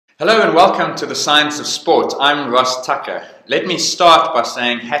Hello and welcome to the Science of Sport. I'm Ross Tucker. Let me start by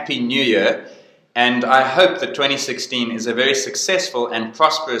saying Happy New Year, and I hope that 2016 is a very successful and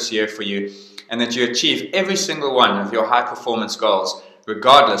prosperous year for you and that you achieve every single one of your high performance goals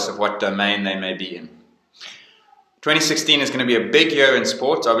regardless of what domain they may be in. 2016 is going to be a big year in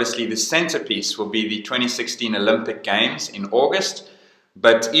sport. Obviously the centerpiece will be the 2016 Olympic Games in August,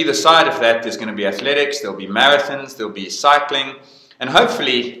 but either side of that there's going to be athletics, there'll be marathons, there'll be cycling, and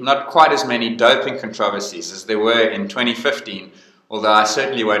hopefully not quite as many doping controversies as there were in 2015, although I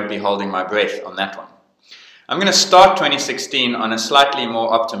certainly won't be holding my breath on that one. I'm going to start 2016 on a slightly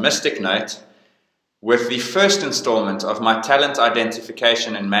more optimistic note with the first installment of my talent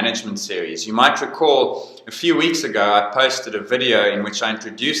identification and management series. You might recall a few weeks ago I posted a video in which I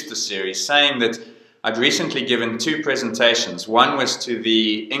introduced the series saying that I'd recently given two presentations. One was to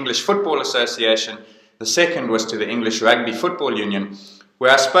the English Football Association, the second was to the English Rugby Football Union, where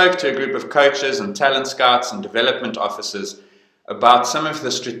I spoke to a group of coaches and talent scouts and development officers about some of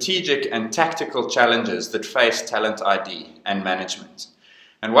the strategic and tactical challenges that face talent ID and management.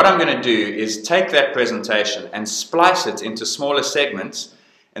 And what I'm going to do is take that presentation and splice it into smaller segments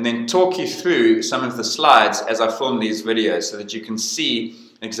and then talk you through some of the slides as I film these videos so that you can see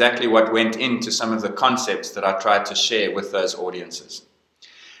exactly what went into some of the concepts that I tried to share with those audiences.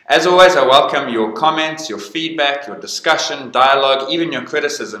 As always, I welcome your comments, your feedback, your discussion, dialogue, even your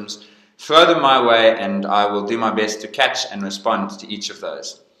criticisms. Throw them my way and I will do my best to catch and respond to each of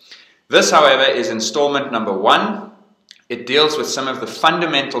those. This, however, is installment number 1. It deals with some of the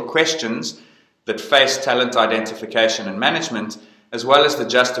fundamental questions that face talent identification and management, as well as the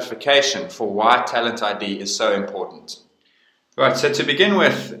justification for why talent ID is so important. Right, so to begin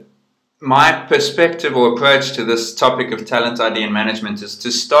with, my perspective or approach to this topic of talent ID and management is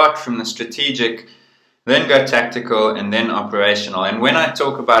to start from the strategic, then go tactical, and then operational. And when I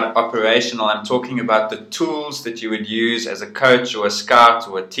talk about operational, I'm talking about the tools that you would use as a coach or a scout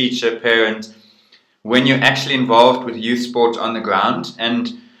or a teacher, parent, when you're actually involved with youth sport on the ground.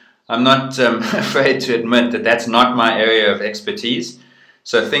 And I'm not afraid to admit that that's not my area of expertise.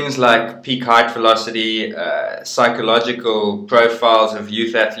 So things like peak height velocity, psychological profiles of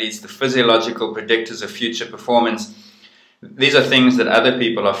youth athletes, the physiological predictors of future performance, these are things that other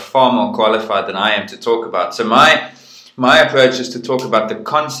people are far more qualified than I am to talk about. So my approach is to talk about the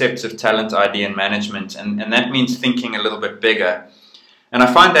concepts of talent ID and management, and that means thinking a little bit bigger. And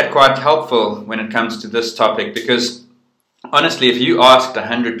I find that quite helpful when it comes to this topic because, honestly, if you asked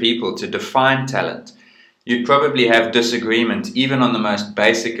 100 people to define talent, you'd probably have disagreement even on the most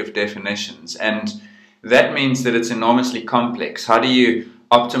basic of definitions, and that means that it's enormously complex. How do you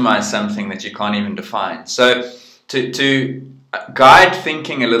optimize something that you can't even define? So to guide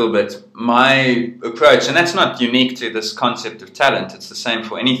thinking a little bit, my approach, and that's not unique to this concept of talent, it's the same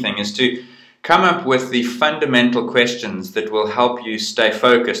for anything, is to come up with the fundamental questions that will help you stay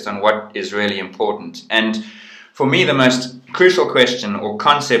focused on what is really important. And for me, the most crucial question or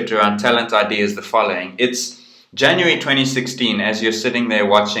concept around talent ID is the following. It's January 2016 as you're sitting there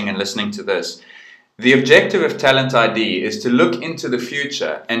watching and listening to this. The objective of talent ID is to look into the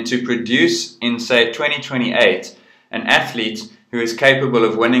future and to produce in, say, 2028, an athlete who is capable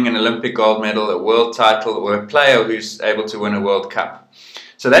of winning an Olympic gold medal, a world title, or a player who's able to win a World Cup.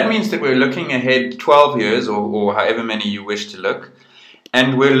 So that means that we're looking ahead 12 years or however many you wish to look.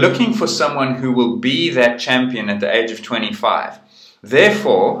 And we're looking for someone who will be that champion at the age of 25.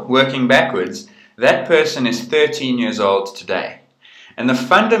 Therefore, working backwards, that person is 13 years old today. And the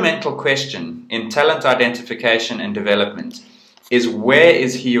fundamental question in talent identification and development is, where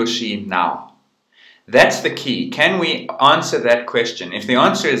is he or she now? That's the key. Can we answer that question? If the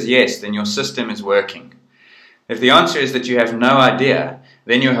answer is yes, then your system is working. If the answer is that you have no idea,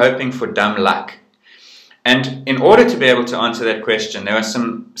 then you're hoping for dumb luck. And in order to be able to answer that question, there are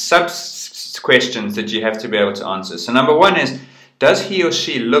some sub-questions that you have to be able to answer. So number 1 is, does he or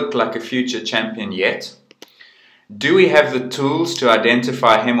she look like a future champion yet? Do we have the tools to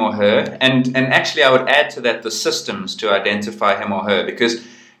identify him or her? And actually I would add to that the systems to identify him or her, because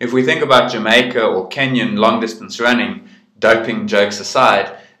if we think about Jamaica or Kenyan long-distance running, doping jokes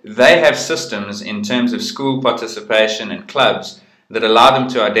aside, they have systems in terms of school participation and clubs that allow them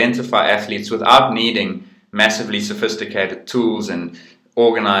to identify athletes without needing massively sophisticated tools and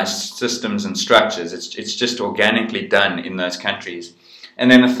organized systems and structures. It's just organically done in those countries.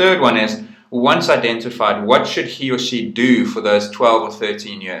 And then the third one is, once identified, what should he or she do for those 12 or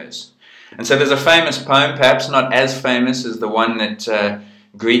 13 years? And so there's a famous poem, perhaps not as famous as the one that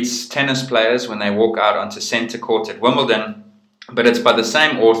greets tennis players when they walk out onto center court at Wimbledon, but it's by the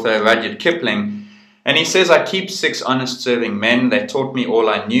same author, Rudyard Kipling, And he says, I keep 6 honest serving men. They taught me all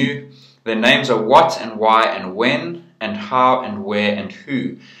I knew. Their names are what and why and when and how and where and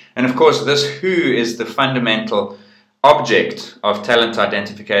who. And of course, this who is the fundamental object of talent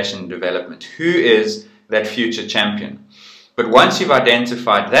identification and development. Who is that future champion? But once you've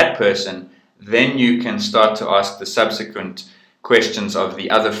identified that person, then you can start to ask the subsequent questions of the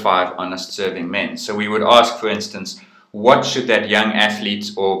other 5 honest serving men. So we would ask, for instance, what should that young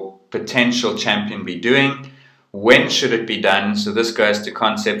athlete or potential champion be doing? When should it be done? So this goes to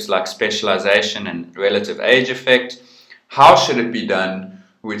concepts like specialization and relative age effect. How should it be done?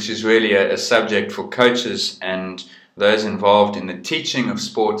 Which is really a subject for coaches and those involved in the teaching of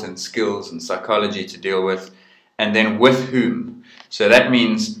sport and skills and psychology to deal with. And then with whom? So that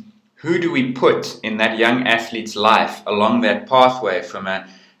means, who do we put in that young athlete's life along that pathway from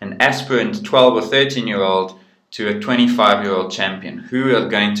an aspirant 12 or 13-year-old to a 25-year-old champion? Who are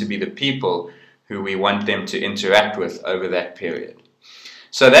going to be the people who we want them to interact with over that period?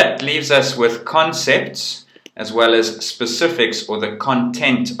 So that leaves us with concepts as well as specifics, or the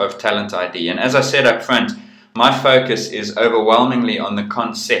content of Talent ID. And as I said up front, my focus is overwhelmingly on the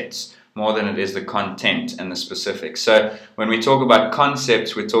concepts more than it is the content and the specifics. So when we talk about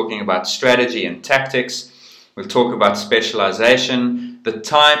concepts, we're talking about strategy and tactics. We'll talk about specialization, the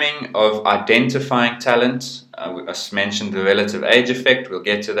timing of identifying talent. I mentioned the relative age effect, we'll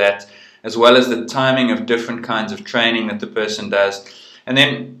get to that, as well as the timing of different kinds of training that the person does. And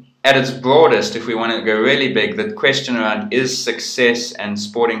then at its broadest, if we want to go really big, the question around, is success and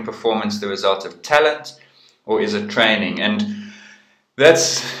sporting performance the result of talent, or is it training? And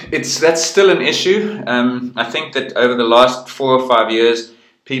that's still an issue. I think that over the last 4 or 5 years,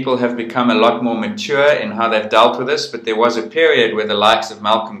 people have become a lot more mature in how they've dealt with this, but there was a period where the likes of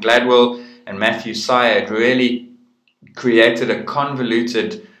Malcolm Gladwell and Matthew Syed really created a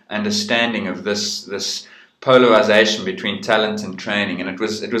convoluted understanding of this polarization between talent and training, and it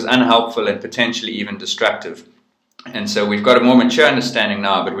was unhelpful and potentially even destructive. And so we've got a more mature understanding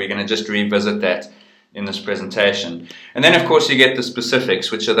now, but we're going to just revisit that in this presentation. And then of course you get the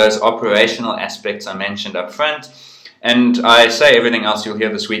specifics, which are those operational aspects I mentioned up front. And I say everything else you'll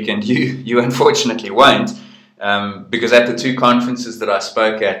hear this weekend, you unfortunately won't, because at the 2 conferences that I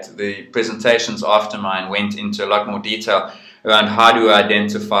spoke at, the presentations after mine went into a lot more detail around how do we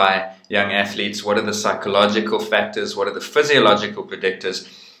identify young athletes, what are the psychological factors, what are the physiological predictors,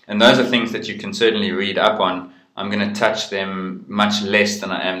 and those are things that you can certainly read up on. I'm going to touch them much less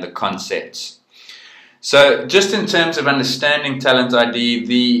than I am the concepts. So just in terms of understanding Talent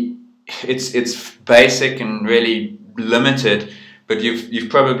ID, it's basic and really limited, but you've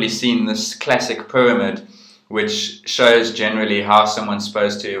probably seen this classic pyramid which shows generally how someone's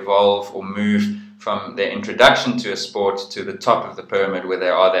supposed to evolve or move from their introduction to a sport to the top of the pyramid where they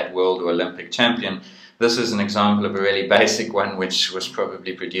are that world or Olympic champion. This is an example of a really basic one which was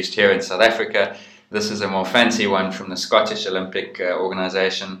probably produced here in South Africa. This is a more fancy one from the Scottish Olympic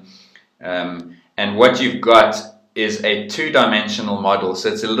Organisation. And what you've got is a 2-dimensional model, so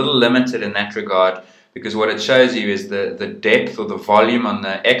it's a little limited in that regard, because what it shows you is the depth or the volume on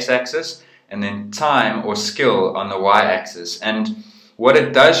the x-axis, and then time or skill on the y-axis. And what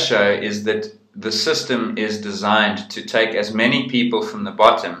it does show is that the system is designed to take as many people from the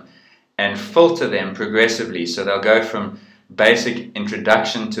bottom and filter them progressively. So they'll go from basic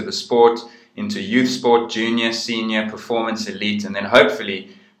introduction to the sport into youth sport, junior, senior, performance, elite, and then hopefully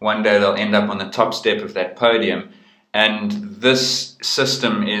one day they'll end up on the top step of that podium. And this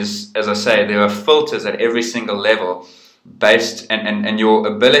system is, as I say, there are filters at every single level based, and your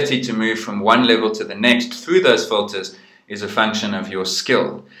ability to move from one level to the next through those filters is a function of your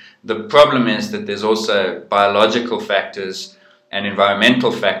skill. The problem is that there's also biological factors and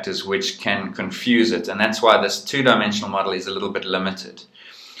environmental factors which can confuse it, and that's why this 2-dimensional model is a little bit limited.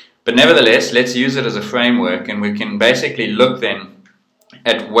 But nevertheless, let's use it as a framework, and we can basically look then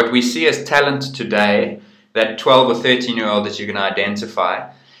at what we see as talent today. That 12 or 13-year-old that you can identify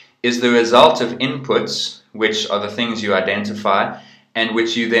is the result of inputs, which are the things you identify, and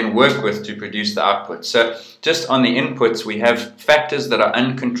which you then work with to produce the output. So just on the inputs, we have factors that are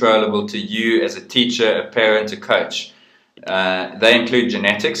uncontrollable to you as a teacher, a parent, a coach. They include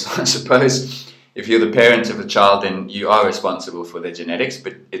genetics. I suppose if you're the parent of a child, then you are responsible for their genetics,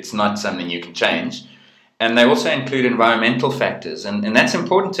 but it's not something you can change. And they also include environmental factors. And that's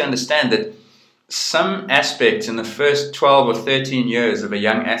important to understand, that some aspects in the first 12 or 13 years of a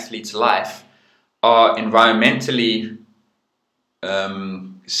young athlete's life are environmentally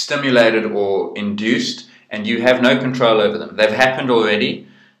stimulated or induced, and you have no control over them. They've happened already.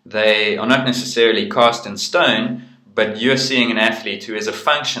 They are not necessarily cast in stone, but you're seeing an athlete who is a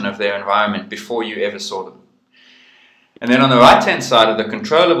function of their environment before you ever saw them. And then on the right-hand side are the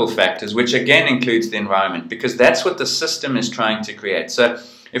controllable factors, which again includes the environment, because that's what the system is trying to create. So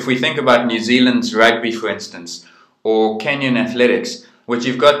if we think about New Zealand's rugby, for instance, or Kenyan athletics, what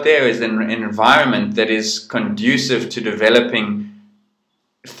you've got there is an environment that is conducive to developing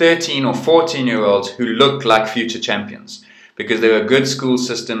 13 or 14-year-olds who look like future champions, because there are good school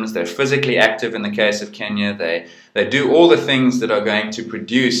systems, they're physically active in the case of Kenya, they do all the things that are going to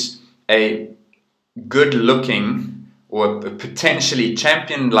produce a good-looking or a potentially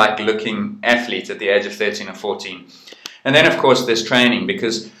champion-like looking athlete at the age of 13 or 14. And then of course there's training,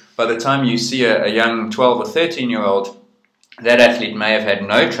 because by the time you see a young 12 or 13-year-old, that athlete may have had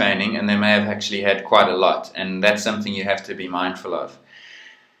no training and they may have actually had quite a lot, and that's something you have to be mindful of.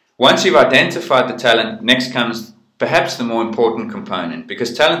 Once you've identified the talent, next comes perhaps the more important component,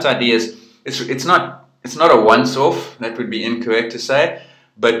 because talent ID it's not a once-off, that would be incorrect to say,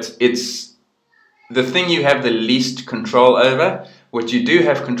 but it's the thing you have the least control over. What you do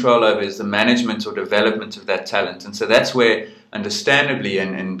have control over is the management or development of that talent, and so that's where understandably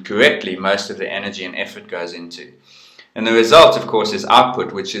and correctly most of the energy and effort goes into. And the result, of course, is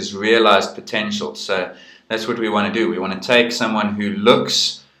output, which is realized potential. So that's what we want to do. We want to take someone who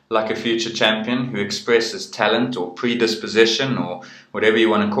looks like a future champion, who expresses talent or predisposition or whatever you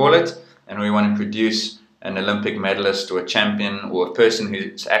want to call it, and we want to produce an Olympic medalist or a champion or a person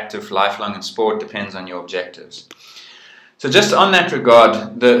who's active lifelong in sport, depends on your objectives. So just on that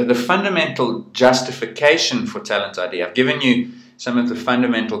regard, the fundamental justification for Talent ID, I've given you some of the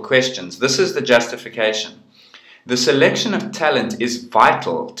fundamental questions. This is the justification. The selection of talent is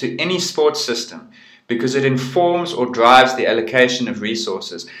vital to any sports system because it informs or drives the allocation of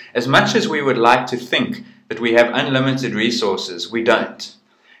resources. As much as we would like to think that we have unlimited resources, we don't.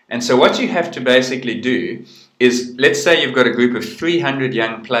 And so what you have to basically do is, let's say you've got a group of 300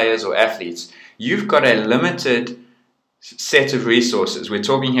 young players or athletes. You've got a limited set of resources. We're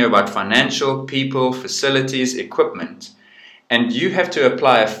talking here about financial, people, facilities, equipment. And you have to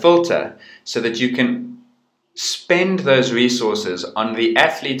apply a filter so that you can spend those resources on the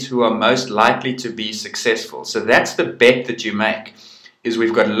athletes who are most likely to be successful. So that's the bet that you make, is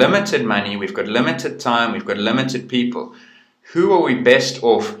we've got limited money, we've got limited time, we've got limited people. Who are we best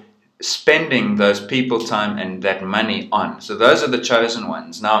off spending those people, time, and that money on? So those are the chosen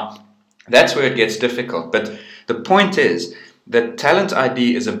ones. Now, that's where it gets difficult. But the point is that Talent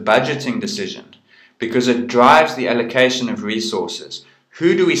ID is a budgeting decision because it drives the allocation of resources.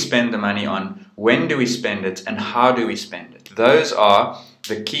 Who do we spend the money on? When do we spend it? And how do we spend it? Those are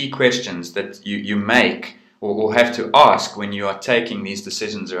the key questions that you make or have to ask when you are taking these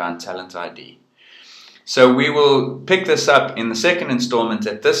decisions around Talent ID. So we will pick this up in the second installment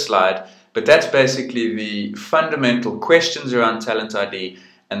at this slide, but that's basically the fundamental questions around Talent ID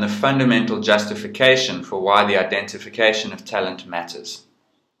and the fundamental justification for why the identification of talent matters.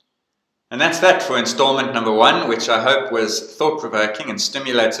 And that's that for installment number 1, which I hope was thought-provoking and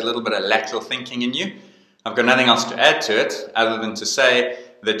stimulates a little bit of lateral thinking in you. I've got nothing else to add to it other than to say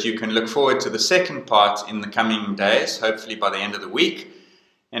that you can look forward to the second part in the coming days, hopefully by the end of the week.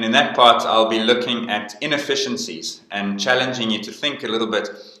 And in that part, I'll be looking at inefficiencies and challenging you to think a little bit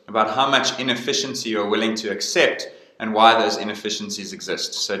about how much inefficiency you're willing to accept and why those inefficiencies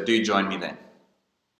exist. So do join me then.